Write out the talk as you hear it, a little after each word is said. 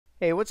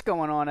Hey, what's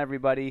going on,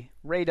 everybody?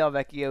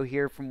 DelVecchio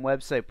here from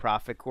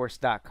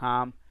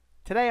websiteprofitcourse.com.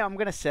 Today I'm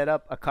going to set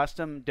up a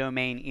custom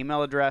domain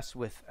email address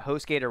with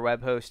HostGator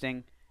web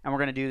hosting, and we're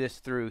going to do this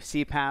through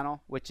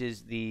cPanel, which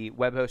is the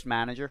web host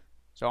manager.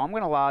 So I'm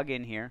going to log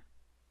in here,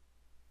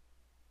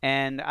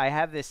 and I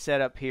have this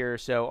set up here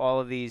so all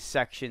of these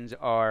sections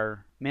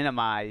are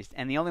minimized,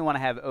 and the only one I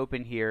have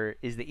open here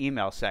is the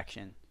email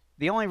section.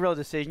 The only real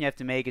decision you have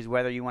to make is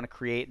whether you want to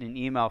create an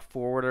email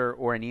forwarder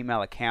or an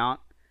email account.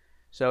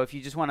 So if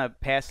you just want to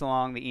pass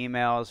along the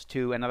emails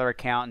to another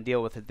account and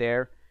deal with it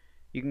there,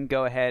 you can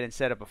go ahead and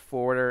set up a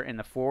forwarder in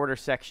the forwarder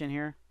section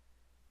here,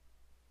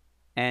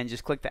 and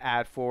just click the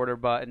add forwarder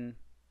button,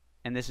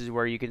 and this is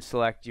where you can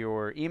select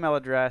your email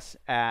address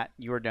at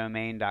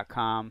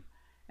yourdomain.com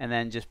and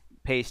then just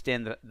paste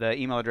in the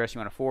email address you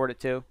want to forward it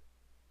to.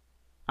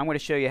 I'm going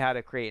to show you how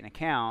to create an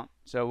account,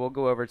 so we'll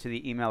go over to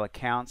the email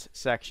accounts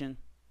section.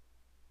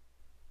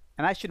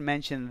 And I should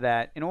mention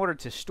that in order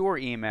to store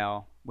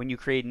email when you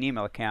create an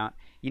email account,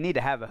 you need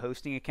to have a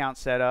hosting account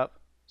set up.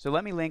 So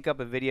let me link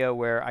up a video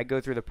where I go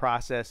through the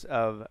process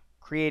of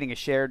creating a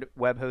shared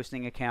web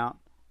hosting account,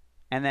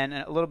 and then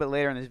a little bit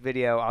later in this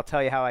video I'll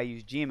tell you how I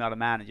use Gmail to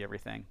manage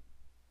everything.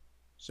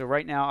 So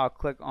right now I'll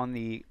click on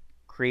the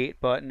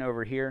create button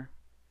over here,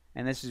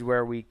 and this is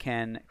where we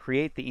can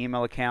create the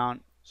email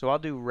account. So I'll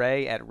do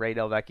Ray at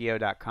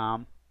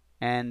raydelvecchio.com,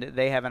 and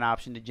they have an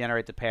option to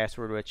generate the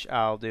password, which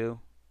I'll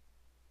do.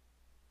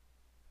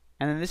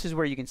 And then this is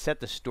where you can set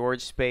the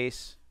storage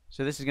space.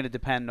 So this is going to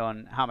depend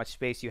on how much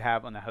space you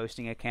have on the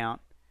hosting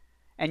account.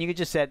 And you can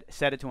just set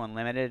it to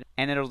unlimited,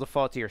 and it'll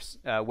default to your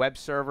web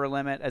server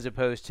limit as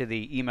opposed to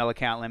the email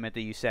account limit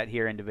that you set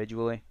here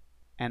individually.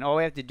 And all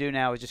we have to do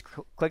now is just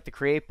click the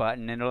create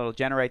button, and it'll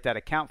generate that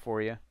account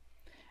for you.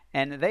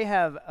 And they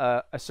have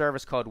a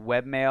service called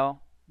Webmail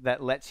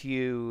that lets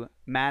you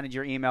manage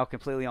your email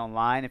completely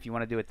online if you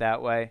want to do it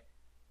that way.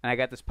 And I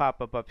got this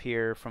pop-up up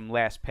here from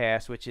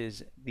LastPass, which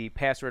is the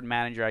password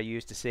manager I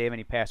use to save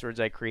any passwords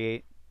I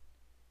create.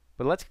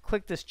 But let's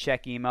click this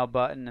check email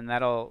button, and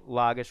that'll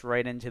log us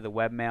right into the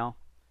webmail.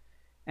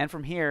 And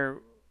from here,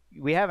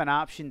 we have an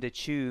option to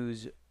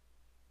choose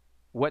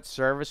what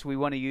service we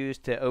want to use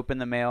to open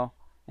the mail,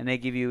 and they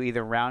give you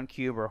either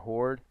Roundcube or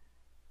Horde.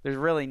 There's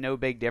really no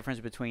big difference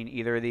between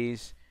either of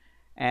these.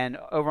 And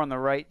over on the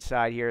right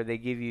side here, they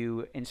give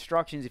you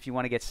instructions if you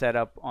want to get set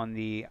up on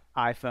the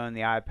iPhone,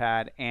 the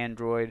iPad,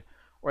 Android,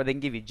 or they can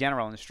give you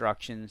general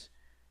instructions.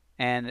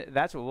 And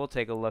that's what we'll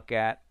take a look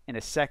at in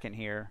a second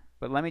here.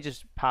 But let me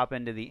just pop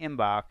into the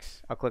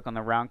inbox. I'll click on the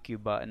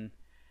Roundcube button,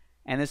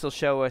 and this will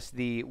show us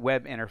the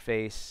web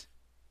interface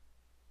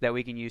that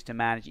we can use to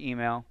manage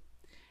email.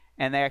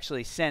 And they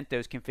actually sent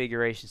those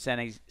configuration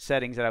settings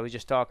that I was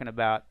just talking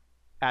about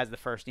as the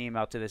first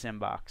email to this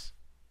inbox.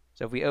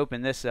 So if we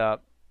open this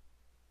up,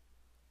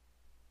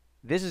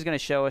 this is going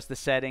to show us the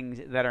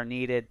settings that are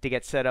needed to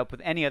get set up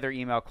with any other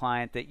email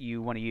client that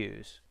you want to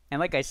use.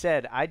 And like I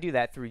said, I do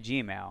that through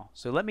Gmail.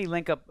 So let me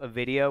link up a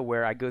video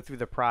where I go through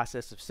the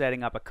process of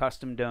setting up a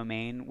custom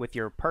domain with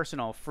your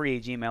personal free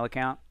Gmail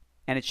account.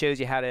 And it shows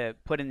you how to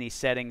put in these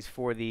settings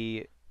for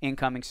the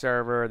incoming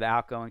server, the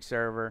outgoing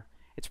server.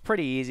 It's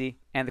pretty easy.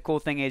 And the cool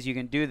thing is you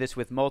can do this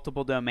with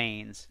multiple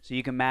domains. So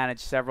you can manage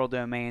several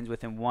domains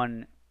within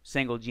one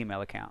single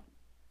Gmail account.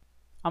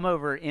 I'm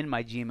over in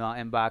my Gmail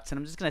inbox, and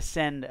I'm just going to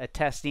send a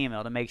test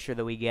email to make sure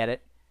that we get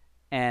it.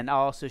 And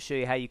I'll also show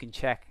you how you can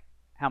check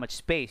how much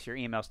space your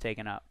email's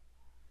taking up.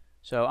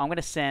 So I'm going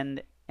to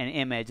send an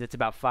image that's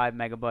about 5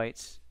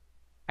 megabytes.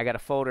 I got a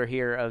folder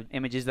here of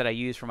images that I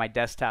use for my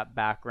desktop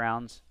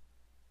backgrounds.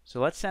 So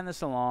let's send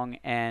this along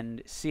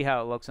and see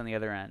how it looks on the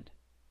other end.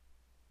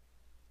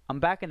 I'm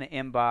back in the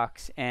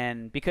inbox,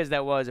 and because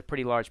that was a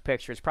pretty large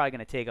picture, it's probably going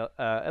to take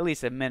at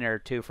least a minute or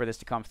two for this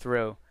to come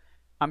through.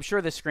 I'm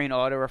sure the screen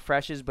auto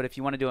refreshes, but if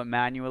you want to do it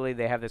manually,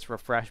 they have this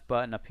refresh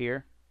button up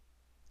here.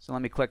 So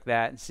let me click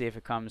that and see if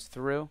it comes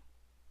through.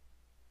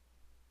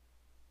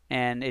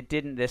 And it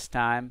didn't this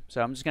time,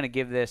 so I'm just going to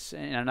give this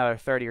in another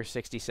 30 or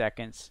 60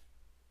 seconds.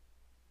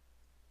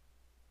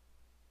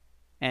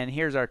 And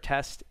here's our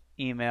test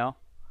email.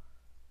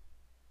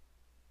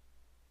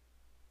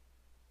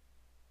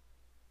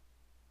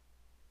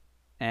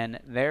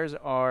 And there's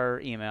our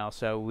email.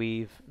 So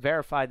we've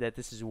verified that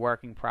this is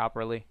working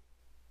properly.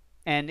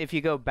 And if you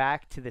go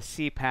back to the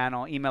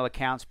cPanel email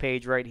accounts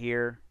page right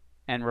here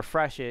and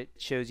refresh it,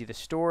 it shows you the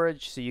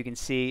storage, so you can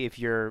see if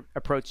you're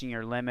approaching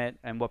your limit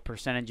and what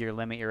percentage of your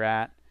limit you're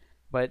at.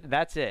 But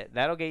that's it.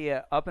 That'll get you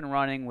up and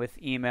running with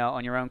email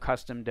on your own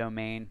custom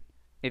domain.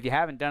 If you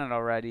haven't done it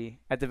already,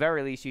 at the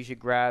very least you should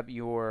grab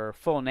your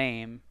full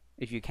name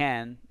if you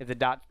can, if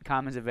the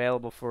 .com is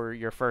available for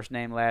your first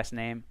name, last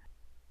name.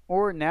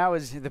 Or now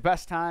is the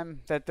best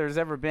time that there's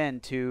ever been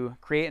to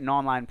create an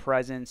online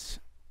presence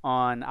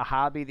on a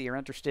hobby that you're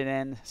interested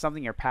in,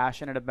 something you're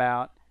passionate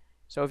about.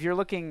 So if you're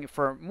looking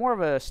for more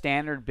of a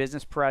standard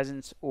business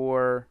presence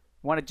or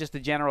wanted just a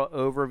general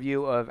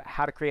overview of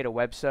how to create a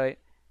website,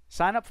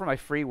 sign up for my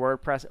free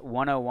WordPress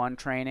 101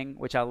 training,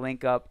 which I'll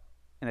link up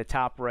in the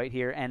top right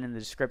here and in the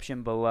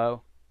description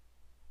below.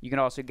 You can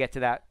also get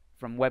to that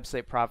from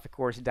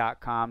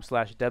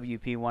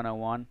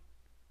websiteprofitcourse.com/WP101.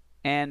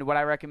 And what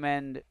I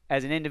recommend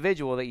as an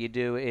individual that you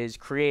do is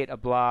create a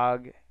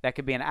blog that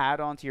could be an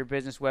add-on to your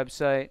business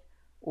website,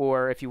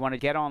 or if you want to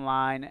get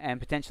online and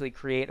potentially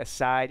create a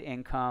side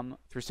income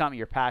through something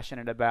you're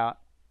passionate about.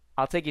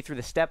 I'll take you through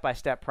the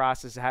step-by-step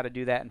process of how to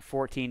do that in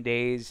 14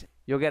 days.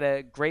 You'll get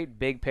a great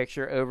big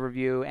picture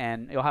overview,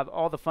 and you'll have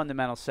all the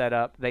fundamentals set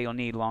up that you'll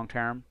need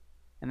long-term.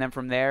 And then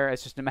from there,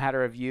 it's just a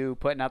matter of you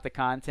putting out the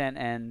content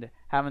and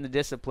having the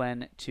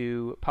discipline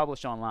to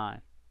publish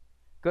online.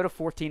 Go to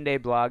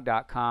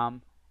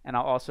 14dayblog.com, and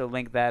I'll also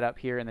link that up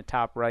here in the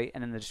top right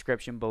and in the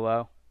description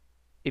below.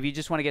 If you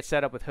just want to get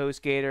set up with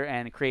HostGator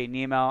and create an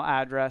email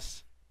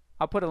address,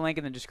 I'll put a link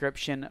in the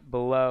description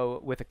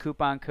below with a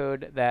coupon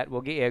code that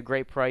will get you a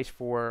great price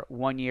for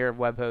 1 year of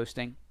web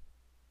hosting.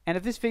 And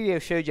if this video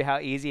showed you how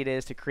easy it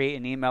is to create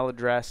an email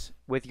address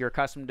with your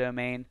custom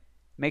domain,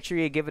 make sure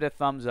you give it a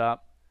thumbs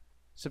up.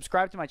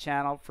 Subscribe to my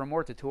channel for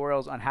more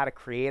tutorials on how to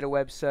create a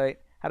website,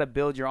 how to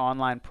build your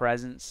online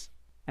presence,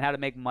 and how to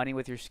make money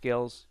with your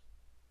skills.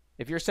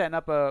 If you're setting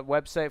up a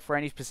website for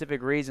any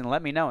specific reason,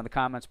 let me know in the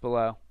comments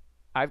below.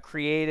 I've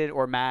created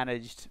or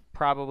managed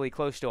probably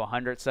close to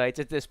 100 sites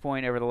at this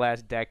point over the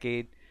last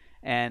decade,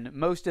 and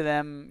most of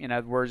them,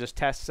 were just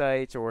test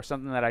sites or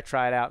something that I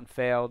tried out and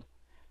failed.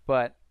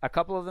 But a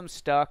couple of them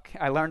stuck.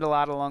 I learned a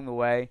lot along the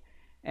way,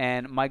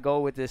 and my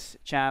goal with this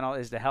channel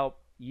is to help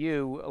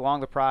you along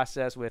the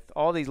process with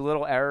all these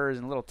little errors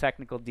and little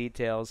technical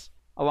details,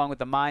 along with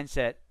the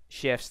mindset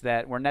shifts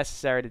that were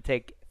necessary to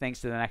take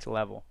things to the next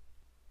level.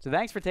 So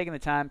thanks for taking the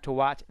time to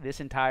watch this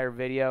entire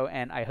video,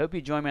 and I hope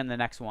you join me on the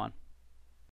next one.